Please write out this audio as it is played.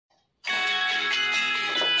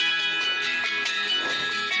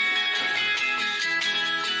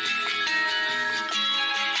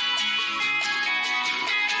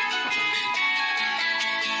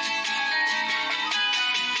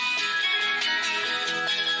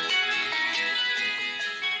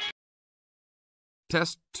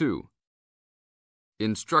Test 2.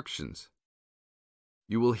 Instructions.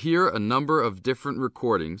 You will hear a number of different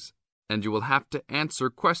recordings, and you will have to answer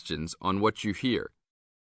questions on what you hear.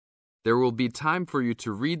 There will be time for you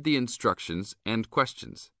to read the instructions and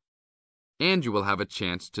questions, and you will have a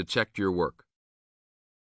chance to check your work.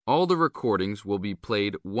 All the recordings will be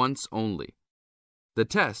played once only. The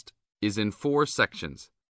test is in 4 sections.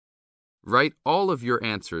 Write all of your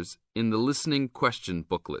answers in the listening question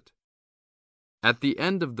booklet. At the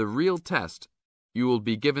end of the real test, you will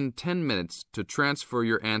be given 10 minutes to transfer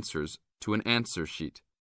your answers to an answer sheet.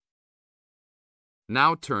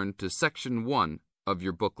 Now turn to Section 1 of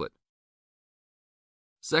your booklet.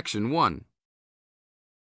 Section 1.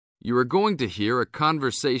 You are going to hear a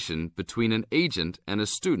conversation between an agent and a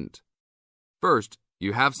student. First,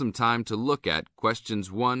 you have some time to look at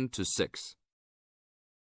questions 1 to 6.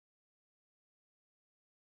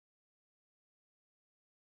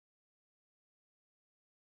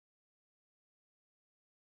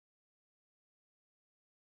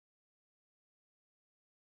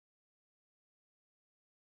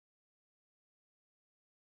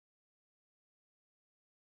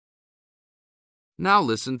 Now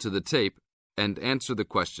listen to the tape and answer the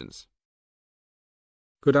questions.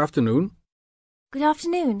 Good afternoon. Good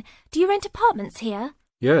afternoon. Do you rent apartments here?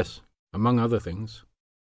 Yes, among other things.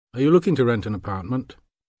 Are you looking to rent an apartment?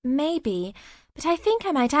 Maybe, but I think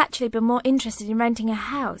I might actually be more interested in renting a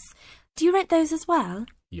house. Do you rent those as well?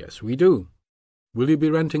 Yes, we do. Will you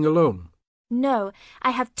be renting alone? No,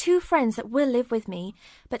 I have 2 friends that will live with me,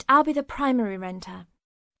 but I'll be the primary renter.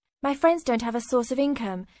 My friends don't have a source of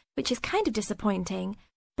income, which is kind of disappointing,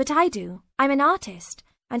 but I do. I'm an artist,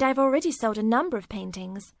 and I've already sold a number of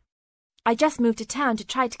paintings. I just moved to town to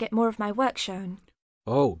try to get more of my work shown.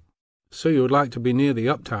 Oh, so you would like to be near the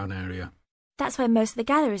uptown area? That's where most of the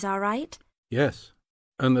galleries are, right? Yes,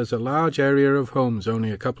 and there's a large area of homes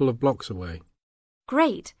only a couple of blocks away.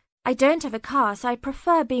 Great. I don't have a car, so I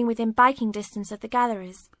prefer being within biking distance of the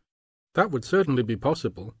galleries. That would certainly be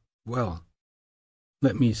possible. Well,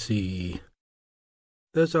 let me see.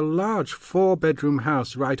 There's a large 4-bedroom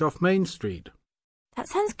house right off Main Street. That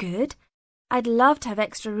sounds good. I'd love to have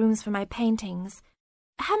extra rooms for my paintings.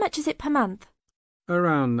 How much is it per month?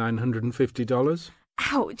 Around $950.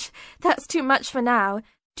 Ouch, that's too much for now.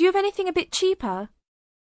 Do you have anything a bit cheaper?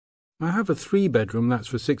 I have a 3-bedroom that's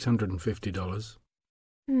for $650.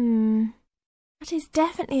 That is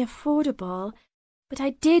definitely affordable, but I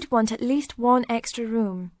did want at least 1 extra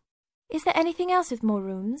room. Is there anything else with more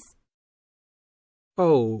rooms?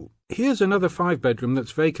 Oh, here's another 5-bedroom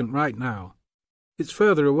that's vacant right now. It's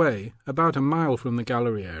further away, about a mile from the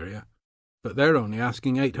gallery area, but they're only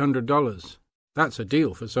asking $800. That's a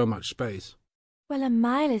deal for so much space. Well, a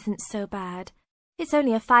mile isn't so bad. It's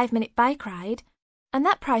only a 5-minute bike ride, and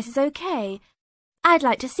that price is okay. I'd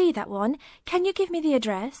like to see that one. Can you give me the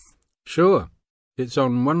address? Sure. It's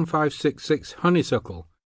on 1566 Honeysuckle.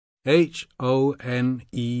 Honeysuckle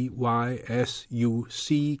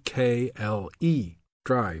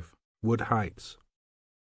Drive, Wood Heights.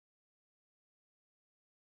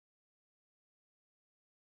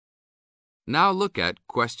 Now look at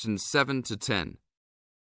questions 7 to 10.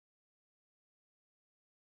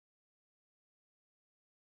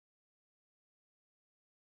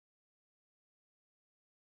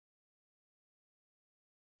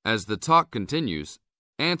 As the talk continues,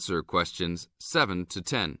 answer questions 7 to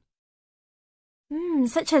 10.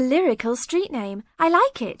 Such a lyrical street name. I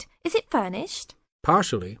like it. Is it furnished?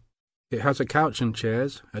 Partially. It has a couch and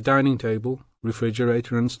chairs, a dining table,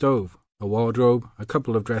 refrigerator and stove, a wardrobe, a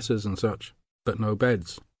couple of dressers and such, but no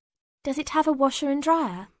beds. Does it have a washer and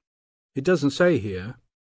dryer? It doesn't say here.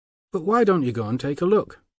 But why don't you go and take a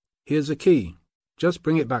look? Here's a key. Just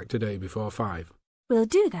bring it back today before 5. We'll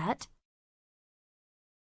do that.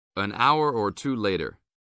 An hour or 2 later.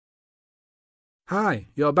 Hi,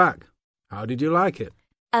 you're back. How did you like it?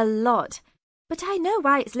 A lot. But I know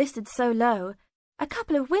why it's listed so low. A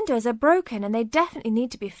couple of windows are broken and they definitely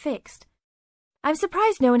need to be fixed. I'm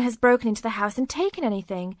surprised no one has broken into the house and taken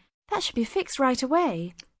anything. That should be fixed right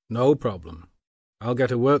away. No problem. I'll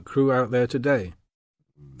get a work crew out there today.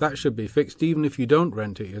 That should be fixed even if you don't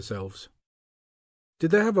rent it yourselves.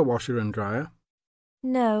 Did they have a washer and dryer?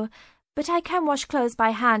 No, but I can wash clothes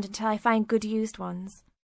by hand until I find good used ones.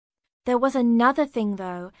 There was another thing,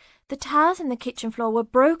 though. The tiles in the kitchen floor were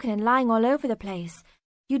broken and lying all over the place.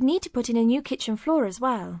 You'd need to put in a new kitchen floor as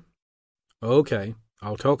well. OK,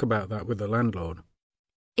 I'll talk about that with the landlord.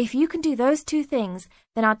 If you can do those 2 things,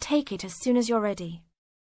 then I'll take it as soon as you're ready.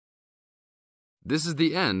 This is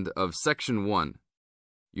the end of Section 1.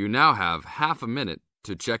 You now have half a minute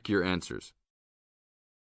to check your answers.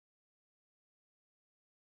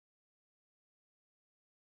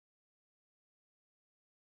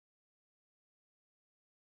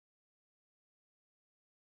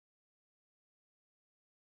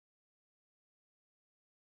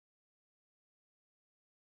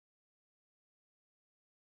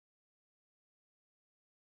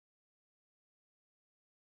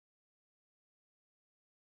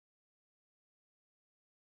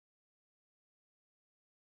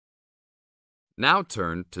 Now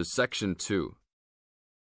turn to Section 2.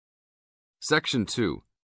 Section 2.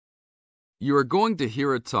 You are going to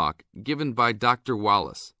hear a talk given by Dr.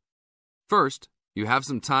 Wallace. First, you have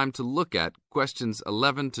some time to look at questions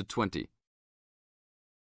 11 to 20.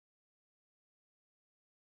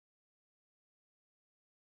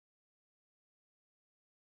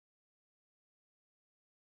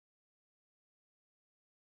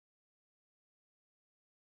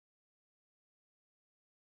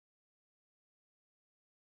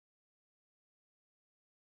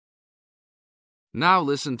 Now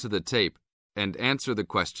listen to the tape and answer the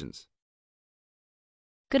questions.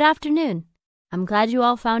 Good afternoon. I'm glad you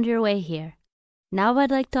all found your way here. Now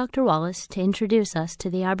I'd like Dr. Wallace to introduce us to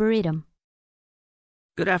the Arboretum.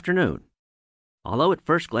 Good afternoon. Although at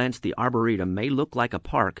first glance the Arboretum may look like a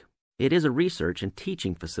park, it is a research and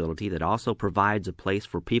teaching facility that also provides a place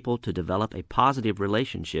for people to develop a positive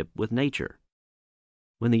relationship with nature.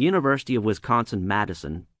 When the University of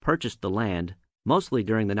Wisconsin-Madison purchased the land, mostly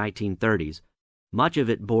during the 1930s, much of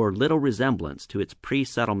it bore little resemblance to its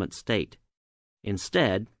pre-settlement state.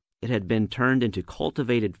 Instead, it had been turned into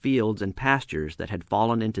cultivated fields and pastures that had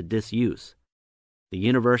fallen into disuse. The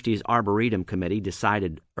university's Arboretum Committee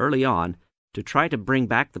decided early on to try to bring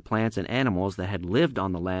back the plants and animals that had lived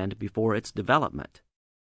on the land before its development.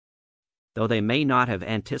 Though they may not have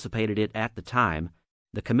anticipated it at the time,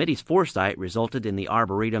 the committee's foresight resulted in the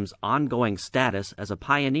Arboretum's ongoing status as a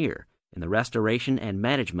pioneer in the restoration and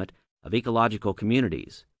management of ecological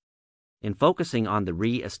communities. In focusing on the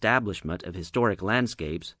re-establishment of historic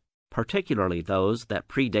landscapes, particularly those that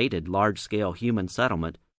predated large-scale human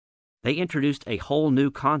settlement, they introduced a whole new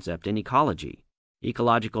concept in ecology,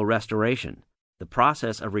 ecological restoration, the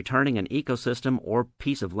process of returning an ecosystem or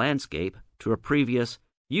piece of landscape to a previous,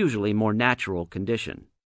 usually more natural condition.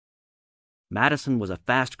 Madison was a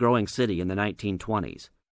fast-growing city in the 1920s.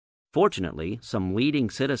 Fortunately, some leading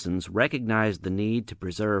citizens recognized the need to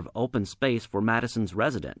preserve open space for Madison's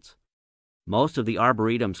residents. Most of the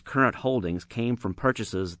Arboretum's current holdings came from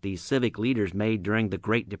purchases these civic leaders made during the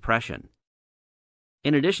Great Depression.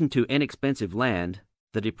 In addition to inexpensive land,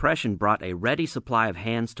 the Depression brought a ready supply of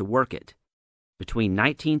hands to work it. Between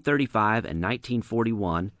 1935 and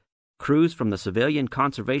 1941, crews from the Civilian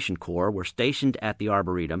Conservation Corps were stationed at the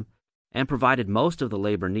Arboretum and provided most of the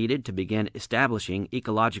labor needed to begin establishing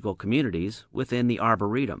ecological communities within the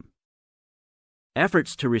Arboretum.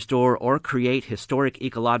 Efforts to restore or create historic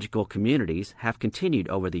ecological communities have continued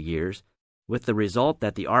over the years, with the result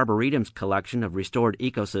that the Arboretum's collection of restored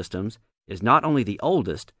ecosystems is not only the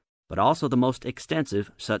oldest, but also the most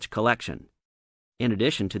extensive such collection. In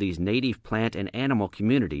addition to these native plant and animal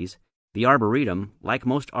communities, the Arboretum, like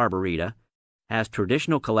most arboreta, has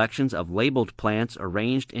traditional collections of labeled plants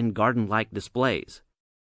arranged in garden-like displays.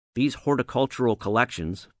 These horticultural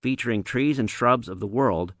collections, featuring trees and shrubs of the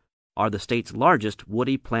world, are the state's largest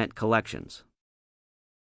woody plant collections.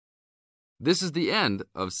 This is the end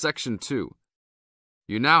of Section 2.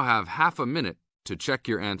 You now have half a minute to check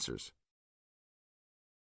your answers.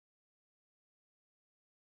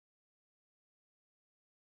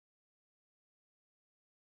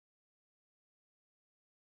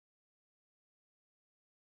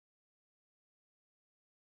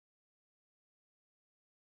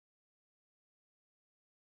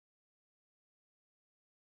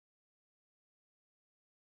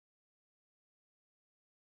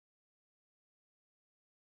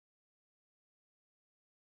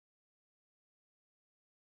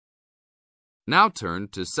 Now turn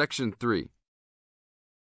to Section 3.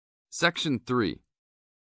 Section 3.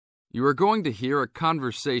 You are going to hear a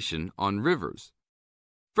conversation on rivers.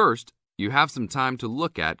 First, you have some time to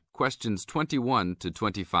look at questions 21 to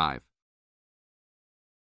 25.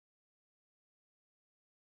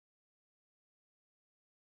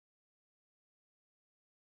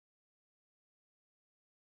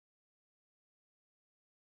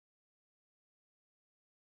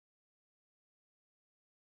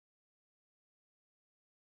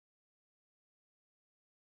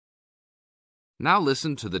 Now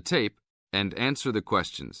listen to the tape and answer the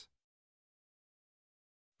questions.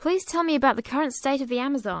 Please tell me about the current state of the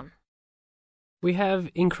Amazon. We have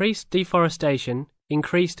increased deforestation,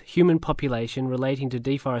 increased human population relating to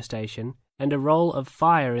deforestation, and a role of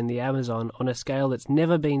fire in the Amazon on a scale that's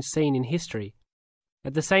never been seen in history.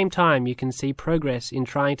 At the same time, you can see progress in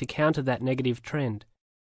trying to counter that negative trend.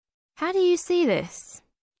 How do you see this?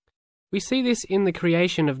 We see this in the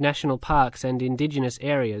creation of national parks and indigenous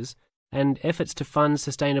areas, and efforts to fund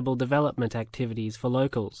sustainable development activities for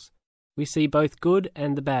locals. We see both good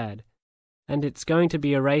and the bad, and it's going to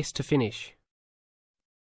be a race to finish.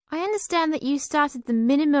 I understand that you started the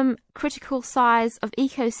Minimum Critical Size of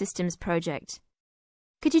Ecosystems project.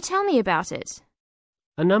 Could you tell me about it?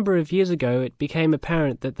 A number of years ago, it became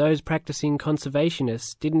apparent that those practicing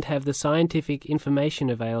conservationists didn't have the scientific information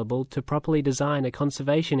available to properly design a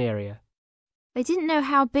conservation area. They didn't know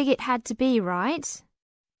how big it had to be, right?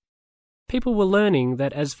 People were learning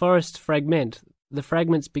that as forests fragment, the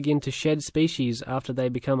fragments begin to shed species after they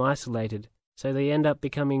become isolated, so they end up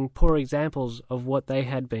becoming poor examples of what they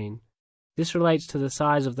had been. This relates to the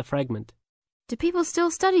size of the fragment. Do people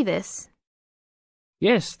still study this?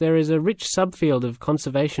 Yes, there is a rich subfield of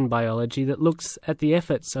conservation biology that looks at the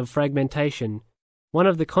efforts of fragmentation. One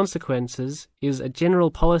of the consequences is a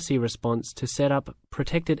general policy response to set up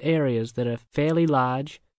protected areas that are fairly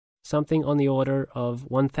large, something on the order of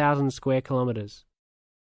 1,000 square kilometres.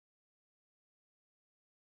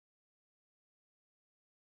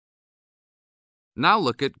 Now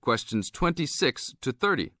look at questions 26 to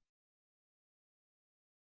 30.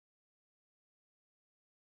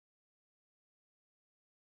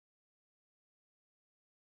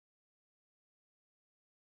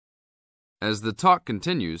 As the talk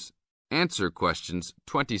continues, answer questions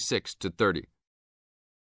 26 to 30.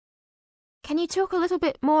 Can you talk a little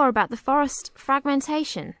bit more about the forest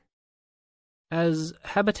fragmentation? As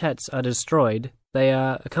habitats are destroyed, they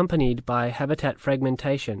are accompanied by habitat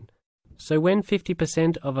fragmentation. So when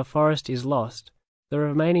 50% of a forest is lost, the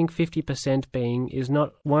remaining 50% being is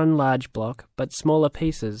not one large block, but smaller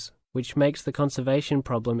pieces, which makes the conservation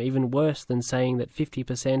problem even worse than saying that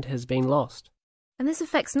 50% has been lost. And this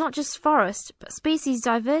affects not just forest, but species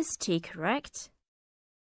diversity, correct?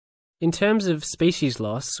 In terms of species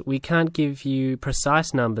loss, we can't give you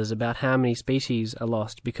precise numbers about how many species are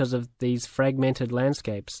lost because of these fragmented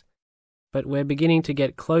landscapes, but we're beginning to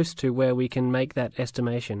get close to where we can make that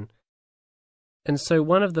estimation. And so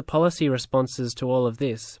one of the policy responses to all of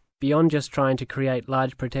this, beyond just trying to create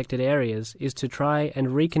large protected areas, is to try and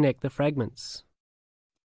reconnect the fragments.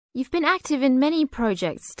 You've been active in many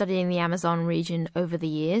projects studying the Amazon region over the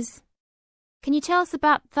years. Can you tell us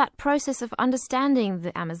about that process of understanding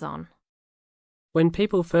the Amazon? When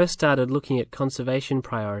people first started looking at conservation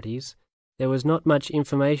priorities, there was not much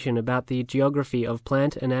information about the geography of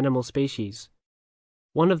plant and animal species.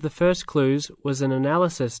 One of the first clues was an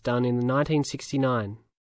analysis done in 1969.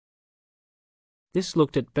 This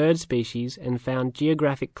looked at bird species and found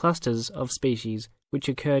geographic clusters of species which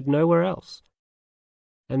occurred nowhere else.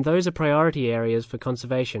 And those are priority areas for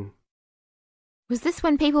conservation. Was this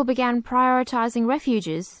when people began prioritizing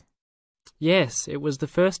refuges? Yes, it was the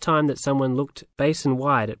first time that someone looked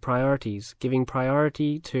basin-wide at priorities, giving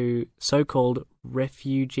priority to so-called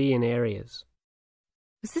refugian areas.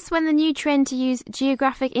 Was this when the new trend to use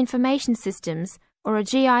Geographic Information Systems, or a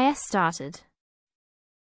GIS, started?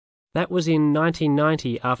 That was in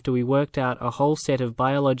 1990 after we worked out a whole set of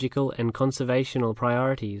biological and conservational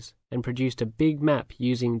priorities and produced a big map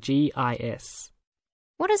using GIS.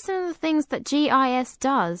 What are some of the things that GIS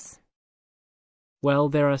does? Well,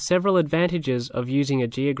 there are several advantages of using a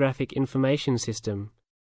geographic information system.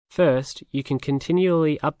 First, you can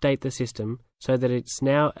continually update the system so that it's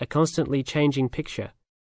now a constantly changing picture.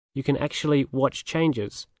 You can actually watch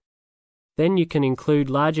changes. Then you can include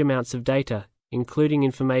large amounts of data, including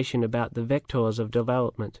information about the vectors of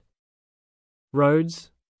development.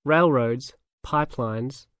 Roads, railroads,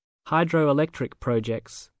 pipelines, hydroelectric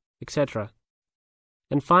projects, etc.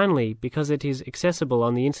 And finally, because it is accessible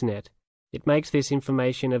on the internet, it makes this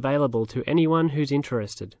information available to anyone who's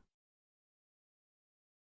interested.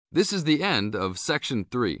 This is the end of Section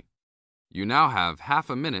 3. You now have half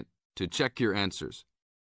a minute to check your answers.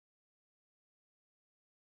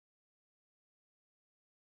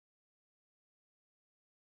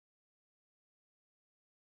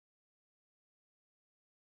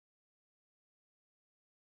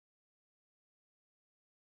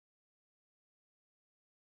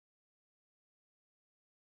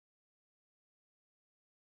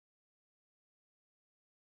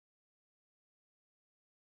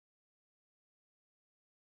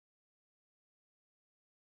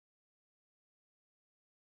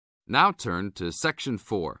 Now turn to Section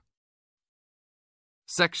 4.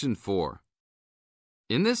 Section 4.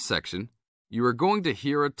 In this section, you are going to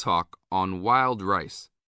hear a talk on wild rice.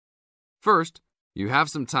 First, you have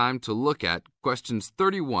some time to look at questions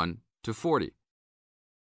 31 to 40.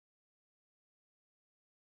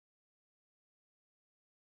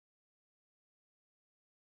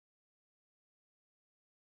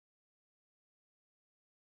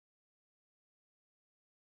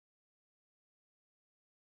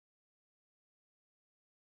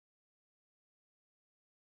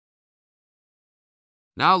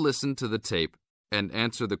 Now listen to the tape and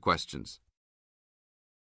answer the questions.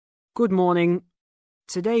 Good morning.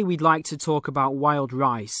 Today we'd like to talk about wild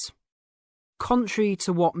rice. Contrary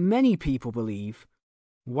to what many people believe,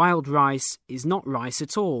 wild rice is not rice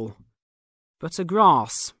at all, but a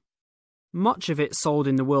grass. Much of it sold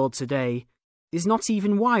in the world today is not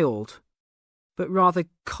even wild, but rather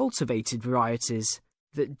cultivated varieties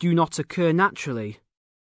that do not occur naturally.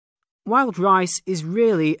 Wild rice is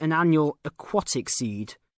really an annual aquatic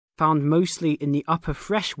seed found mostly in the upper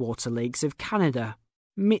freshwater lakes of Canada,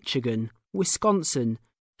 Michigan, Wisconsin,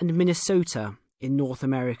 and Minnesota in North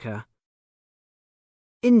America.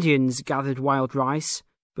 Indians gathered wild rice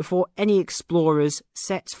before any explorers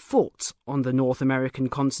set foot on the North American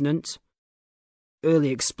continent. Early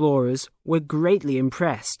explorers were greatly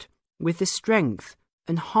impressed with the strength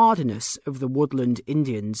and hardiness of the woodland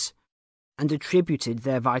Indians and attributed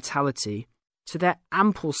their vitality to their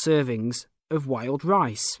ample servings of wild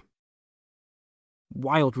rice.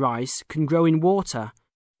 Wild rice can grow in water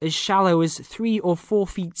as shallow as 3 or 4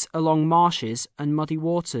 feet along marshes and muddy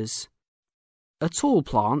waters. A tall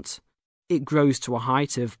plant, it grows to a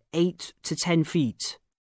height of 8 to 10 feet,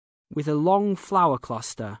 with a long flower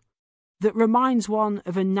cluster that reminds one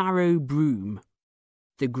of a narrow broom.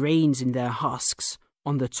 The grains in their husks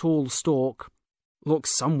on the tall stalk look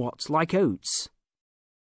somewhat like oats.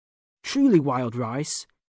 Truly wild rice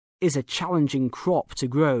is a challenging crop to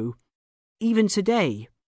grow, even today.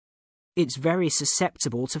 It's very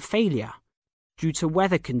susceptible to failure due to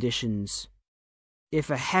weather conditions. If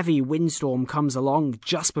a heavy windstorm comes along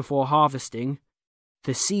just before harvesting,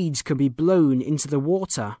 the seeds can be blown into the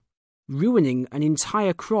water, ruining an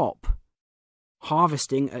entire crop.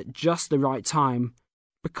 Harvesting at just the right time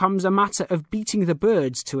becomes a matter of beating the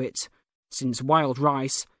birds to it, since wild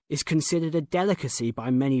rice is considered a delicacy by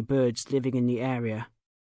many birds living in the area.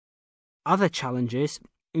 Other challenges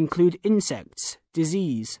include insects,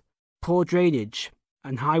 disease, poor drainage,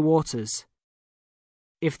 and high waters.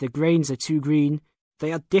 If the grains are too green,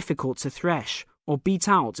 they are difficult to thresh or beat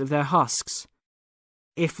out of their husks.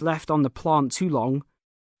 If left on the plant too long,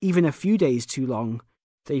 even a few days too long,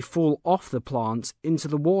 they fall off the plant into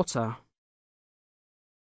the water.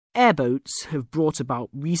 Airboats have brought about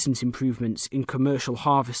recent improvements in commercial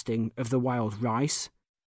harvesting of the wild rice,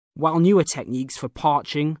 while newer techniques for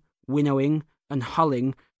parching, winnowing, and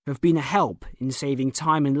hulling have been a help in saving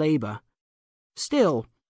time and labour. Still,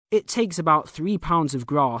 it takes about 3 pounds of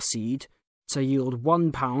grass seed to yield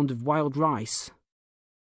 1 pound of wild rice.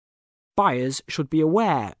 Buyers should be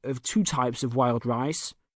aware of 2 types of wild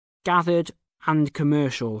rice, gathered and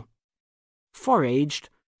commercial. Foraged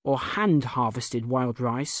or hand-harvested wild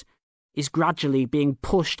rice is gradually being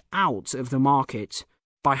pushed out of the market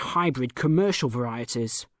by hybrid commercial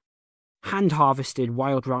varieties. Hand-harvested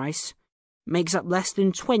wild rice makes up less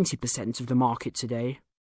than 20% of the market today.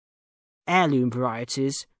 Heirloom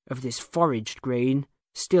varieties of this foraged grain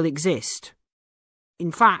still exist.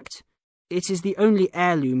 In fact, it is the only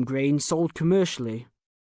heirloom grain sold commercially.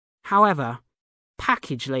 However,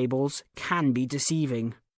 package labels can be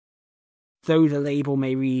deceiving. Though the label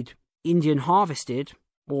may read Indian harvested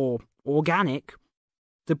or organic,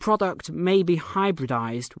 the product may be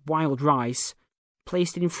hybridized wild rice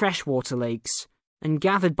placed in freshwater lakes and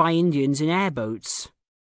gathered by Indians in airboats.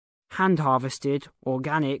 Hand-harvested,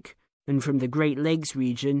 organic, and from the Great Lakes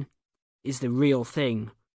region is the real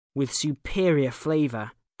thing, with superior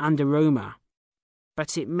flavour and aroma,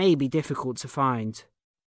 but it may be difficult to find.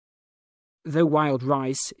 Though wild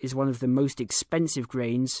rice is one of the most expensive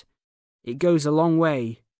grains, it goes a long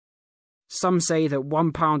way. Some say that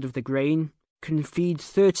 1 pound of the grain can feed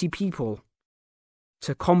 30 people.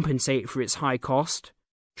 To compensate for its high cost,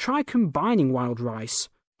 try combining wild rice,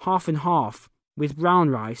 half and half, with brown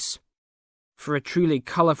rice. For a truly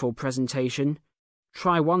colourful presentation,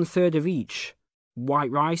 try 1/3 of each: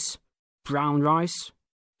 white rice, brown rice,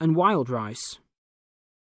 and wild rice.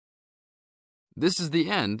 This is the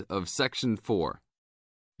end of Section 4.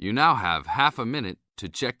 You now have half a minute to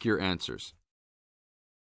check your answers.